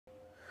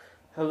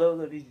Hello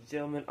ladies and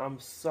gentlemen, I'm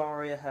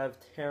sorry I have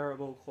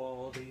terrible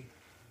quality,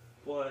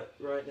 but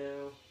right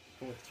now,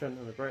 I'm going to turn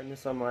down the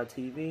brightness on my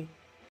TV.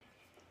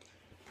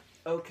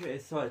 Okay,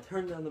 so I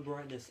turned down the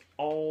brightness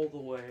all the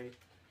way,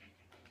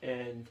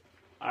 and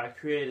I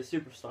created a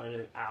superstar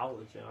named Al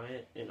the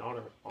Giant in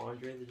honor of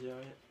Andre the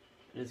Giant,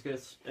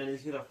 and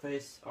he's gonna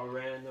face a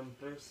random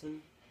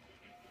person.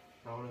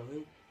 I don't know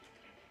who.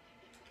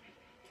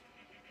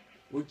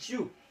 Would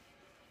you?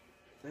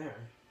 There.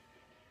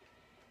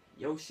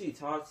 Yoshi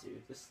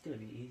Tatsu. This is gonna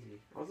be easy.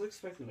 I was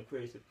expecting to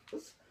create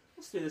let's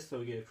do this till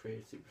we get a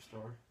creative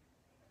superstar.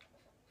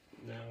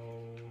 No.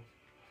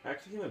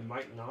 Actually him and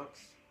Mike Knox.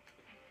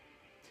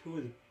 Two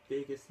of the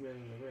biggest men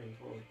in the ring.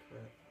 Holy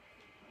crap.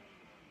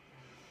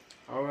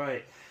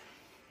 Alright.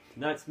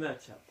 Tonight's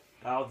matchup.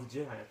 Al the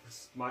Giant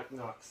versus Mike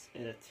Knox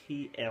in a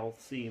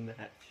TLC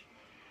match.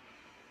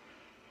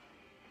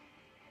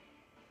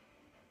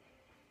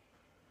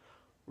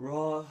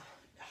 Raw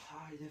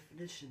high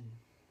definition.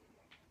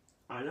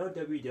 I know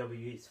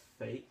WWE is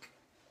fake,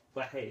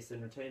 but hey, it's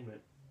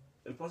entertainment.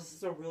 And plus,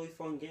 it's a really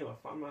fun game. I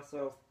find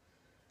myself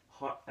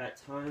at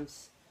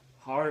times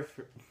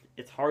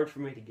it's hard for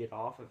me to get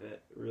off of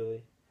it.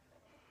 Really.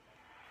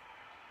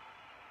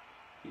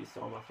 You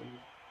saw nothing.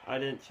 I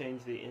didn't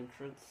change the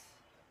entrance.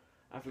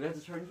 I forgot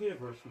to turn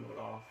universe mode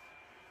off,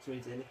 which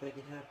means anything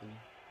can happen.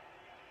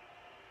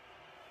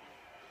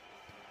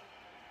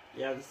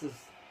 Yeah, this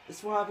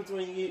is what happens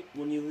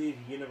when you leave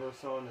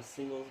universe on a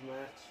singles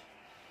match.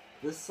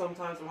 This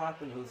sometimes will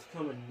happen. He'll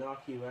come and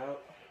knock you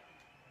out,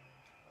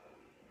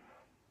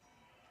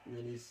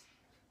 and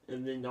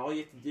then all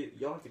you have to do,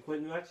 y'all have to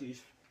quit the match. You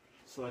just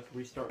select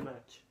restart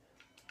match.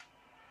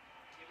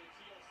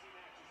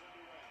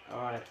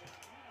 All right,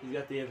 he's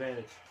got the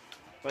advantage,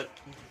 but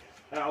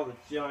Al the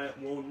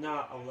Giant will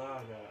not allow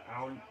that.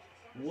 Al,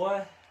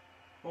 what?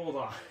 Hold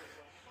on.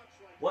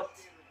 What?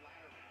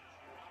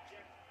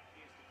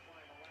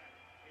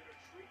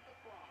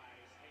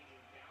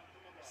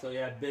 So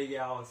yeah, Big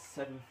Al is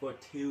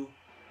 7'2".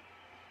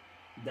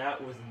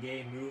 That was a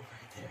game move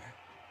right there.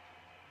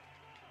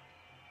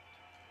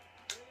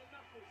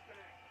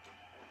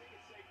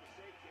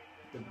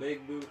 The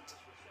big boot.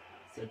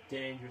 It's a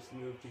dangerous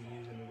move to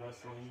use in a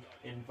wrestling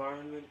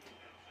environment.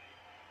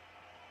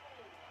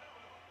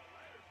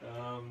 I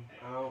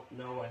don't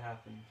know what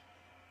happened.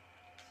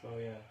 So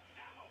yeah.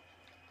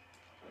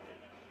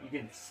 You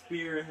can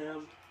spear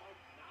him,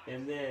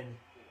 and then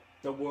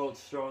the world's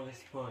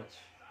strongest punch.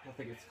 I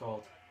think it's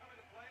called.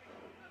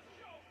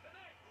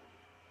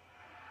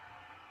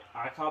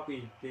 I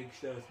copied Big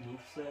Show's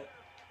moveset.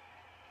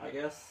 I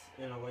guess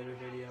in a later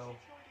video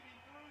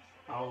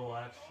I will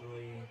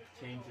actually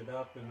change it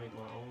up and make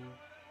my own.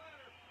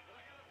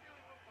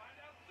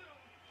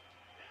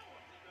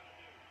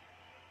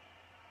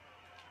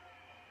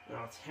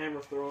 Now let's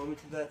hammer throw him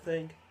into that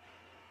thing.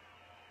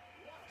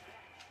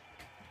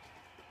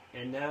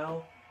 And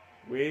now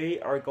we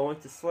are going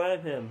to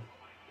slam him.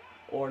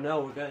 Or no,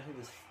 we're gonna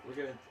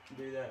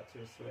do that to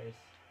his face.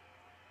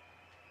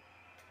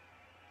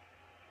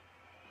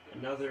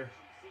 Another.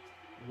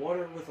 What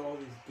are with all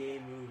these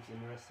game moves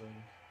in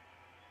wrestling?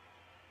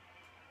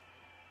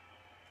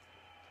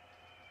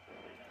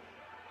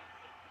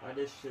 I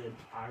just did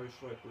Irish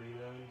whip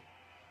rebound.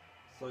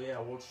 So yeah,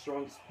 world's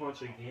strongest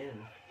punch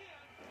again.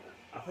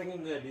 I think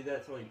I'm gonna do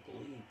that till he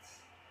bleeds.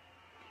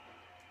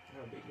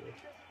 That would be good.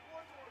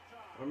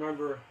 I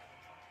remember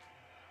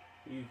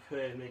you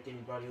could make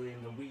anybody leave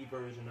in the Wii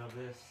version of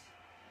this,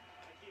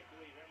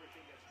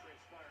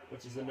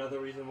 which is another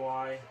reason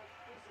why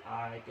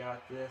I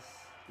got this,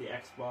 the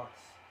Xbox.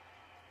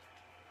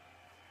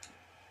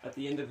 At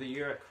the end of the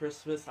year at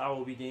Christmas, I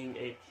will be getting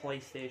a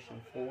PlayStation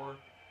 4,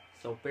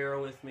 so bear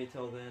with me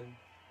till then.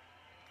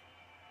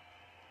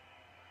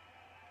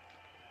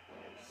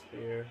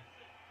 Spear.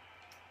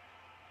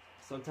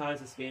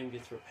 Sometimes this game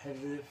gets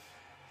repetitive,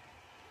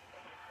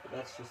 but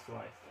that's just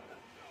life.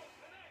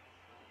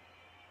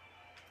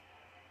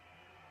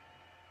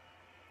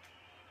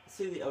 Let's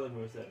see the other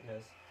moves that it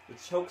has. The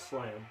choke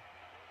slam.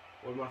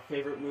 One of my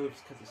favorite moves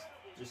because it's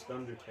just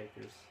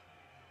Undertaker's.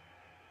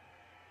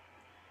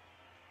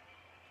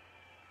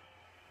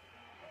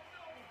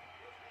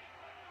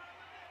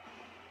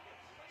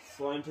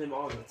 Slammed him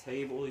on the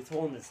table. He's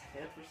holding his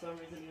head for some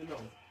reason, even though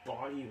his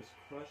body was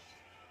crushed.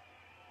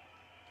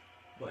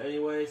 But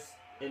anyways,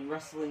 in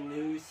wrestling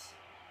news,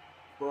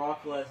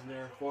 Brock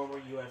Lesnar, former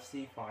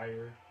UFC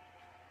fighter,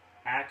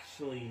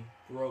 actually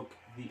broke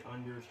the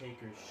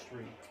Undertaker's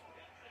streak.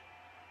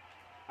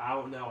 I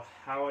don't know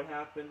how it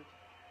happened.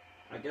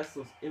 I guess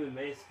those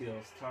MMA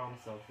skills taught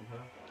himself from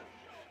her.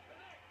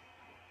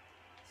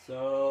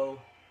 So,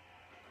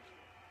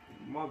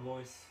 my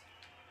voice.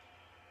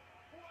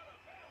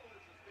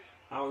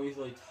 I don't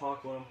usually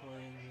talk when I'm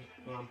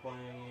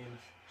playing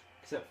games,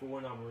 except for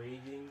when I'm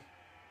raging,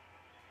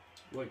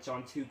 which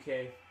on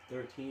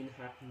 2K13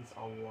 happens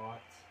a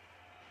lot.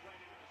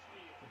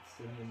 Let's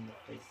send him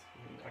the face.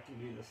 I can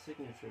do the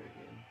signature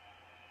again.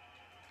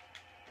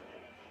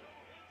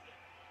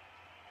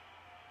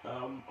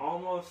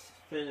 Almost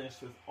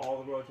finished with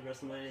all the Road to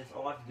WrestleManias.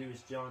 All I have to do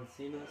is John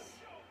Cena's.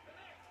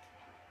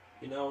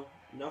 You know,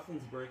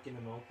 nothing's breaking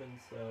them open,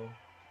 so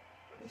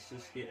let's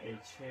just get a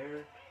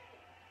chair.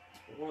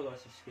 Or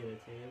let's just get a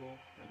table,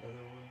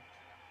 another one.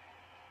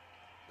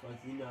 Because,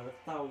 you know,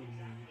 that's all we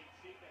need.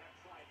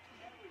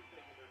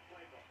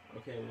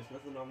 Okay, there's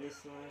nothing on this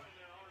side.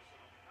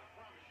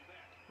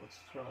 Let's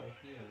try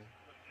here.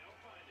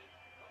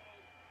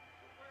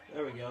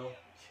 There we go.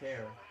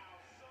 Chair.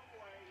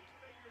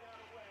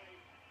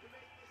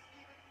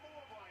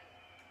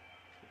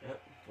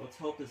 Yep. Let's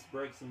hope this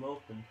breaks them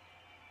open.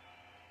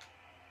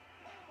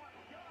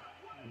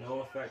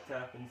 No effect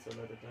happens so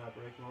that it not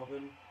break them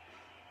open.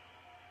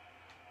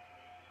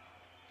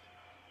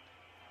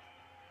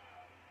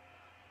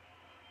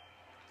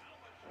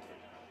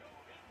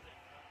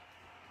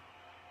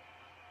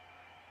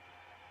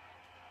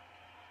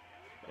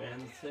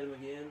 And let's hit him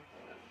again.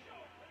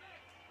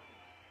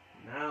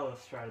 Now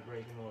let's try to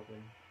break him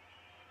open.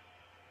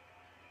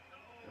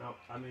 Oh,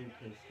 I mean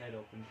his head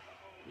open.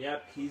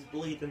 Yep, he's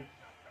bleeding.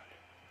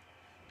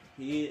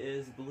 He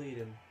is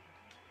bleeding.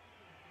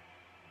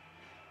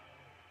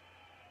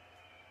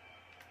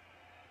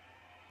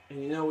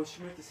 And you know, we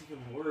should make this even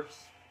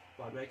worse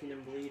by making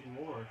him bleed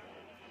more.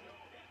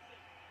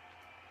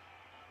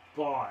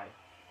 By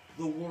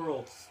the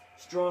world's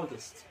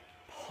strongest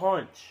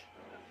punch.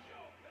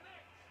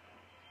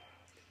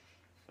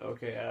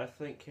 Okay, I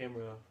think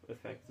camera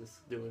effect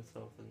is doing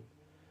something.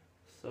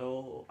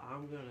 So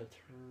I'm gonna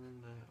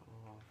turn that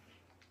off.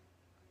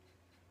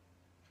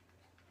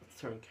 Let's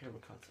turn camera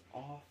cuts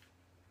off.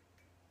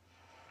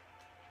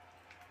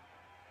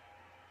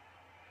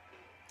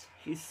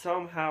 He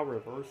somehow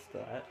reversed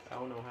that. I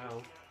don't know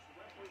how.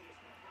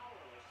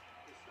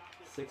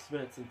 6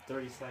 minutes and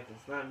 30 seconds.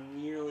 Not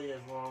nearly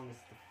as long as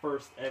the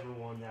first ever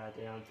one that I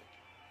did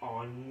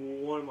on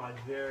one of my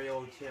very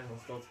old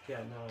channels, Delta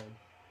Cat 9.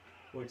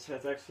 Which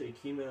has actually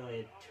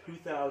accumulated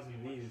 2,000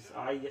 views.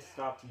 I just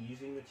stopped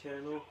using the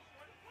channel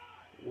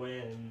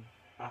when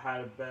I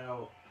had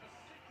about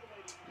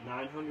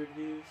 900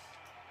 views.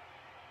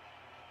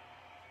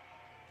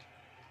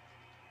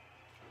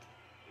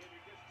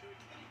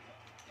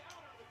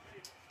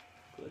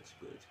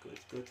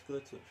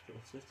 Glitch.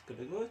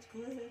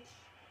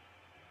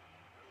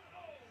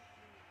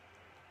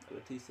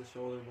 Batista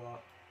shoulder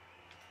block.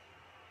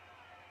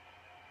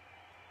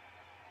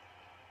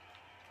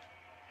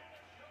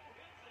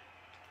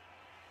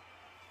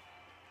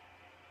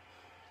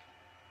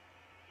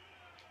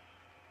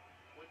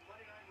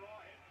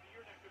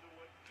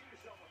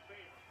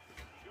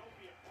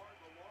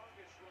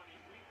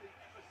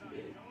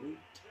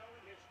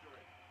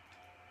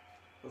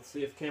 Let's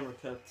see if camera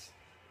cuts.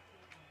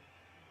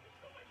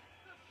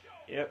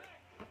 Yep.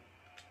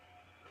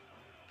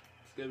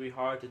 It's gonna be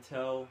hard to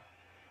tell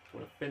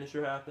when a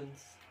finisher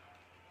happens.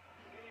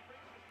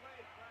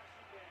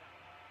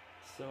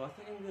 So I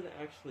think I'm gonna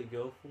actually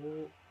go for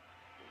it.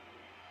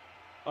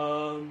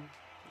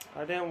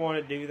 I didn't want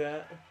to do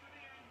that.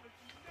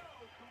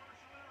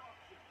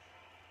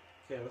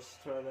 Okay, let's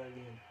try that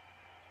again.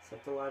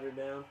 Set the ladder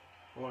down.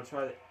 I want to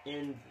try to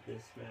end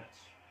this match.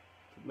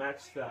 The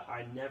match that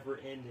I never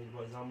ended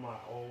was on my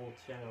old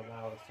channel that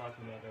I was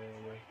talking about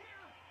earlier.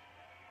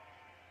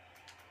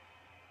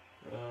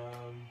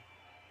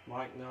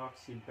 Mike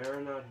Knox, you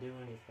better not do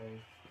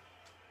anything.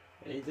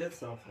 And he did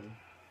something.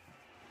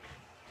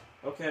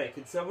 Okay,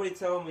 can somebody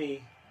tell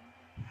me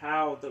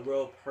how the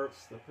rope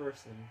hurts the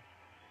person?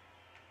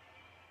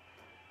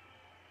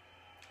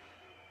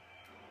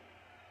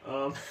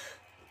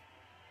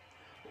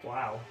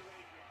 Wow.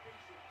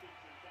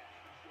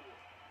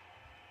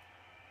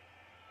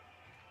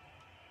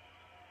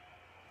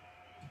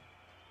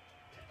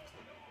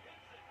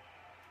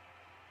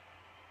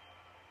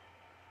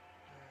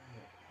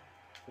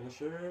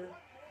 Finisher.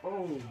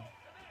 Boom.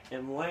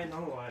 And land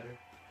on the ladder.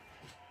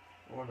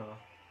 Or not.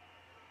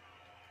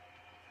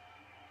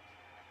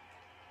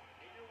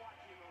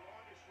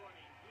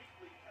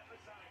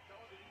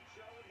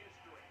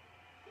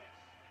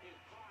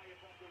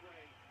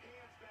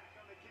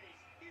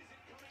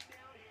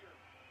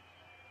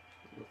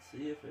 Let's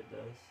see if it does.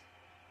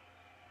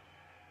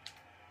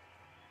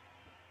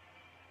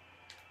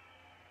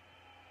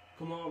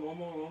 Come on, one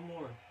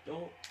more.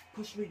 Don't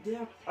push me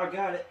down. I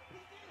got it.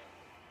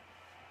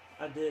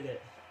 I did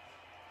it.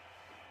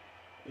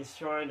 He's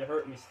trying to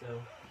hurt me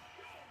still.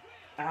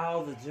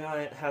 Al the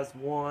Giant has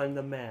won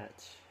the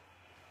match.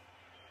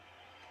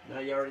 Now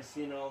you already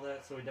seen all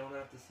that, so we don't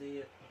have to see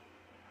it.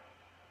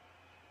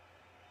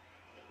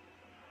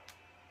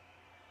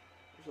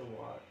 There's a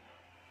lot.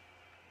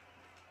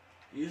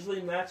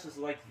 Usually matches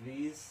like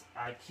these,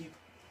 I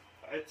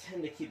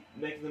tend to keep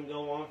making them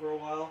go on for a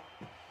while.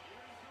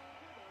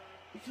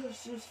 Because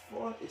it's just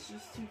fun. It's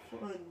just too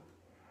fun.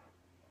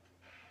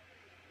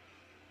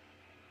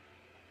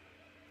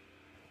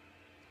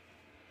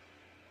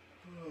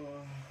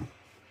 Oh,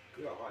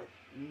 God,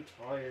 I'm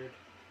tired.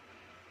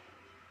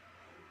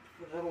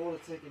 But I don't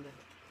want to take a nap.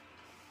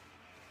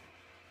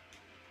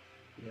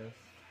 Yes,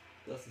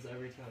 this is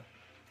every time.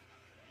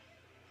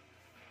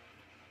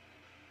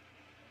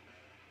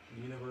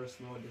 Universe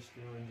mode just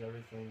ruins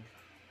everything.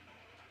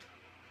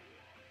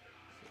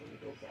 So let me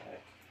go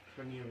back.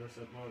 Turn universe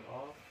mode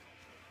off.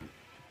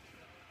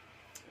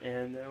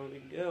 And there we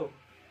go.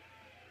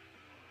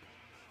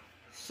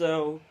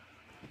 So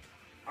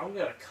I'm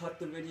gonna cut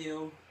the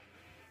video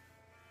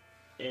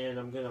and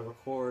I'm gonna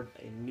record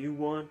a new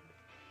one.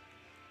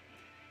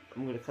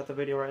 I'm gonna cut the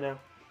video right now.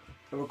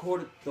 I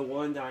recorded the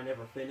one that I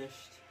never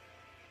finished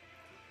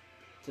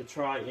to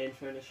try and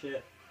finish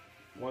it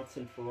once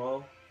and for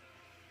all.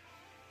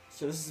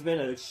 So this has been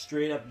a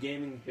straight up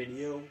gaming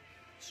video.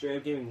 Straight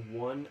up gaming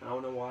 1. I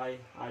don't know why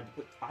I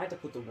had to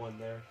put the 1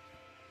 there.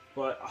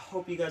 But I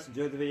hope you guys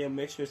enjoyed the video.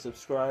 Make sure to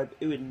subscribe.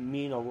 It would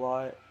mean a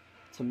lot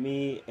to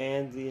me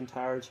and the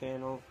entire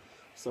channel.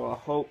 So I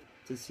hope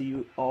to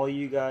see all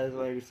you guys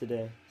later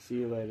today. See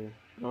you later.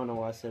 I don't know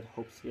why I said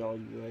hope to see all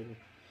you later.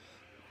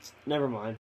 Never mind.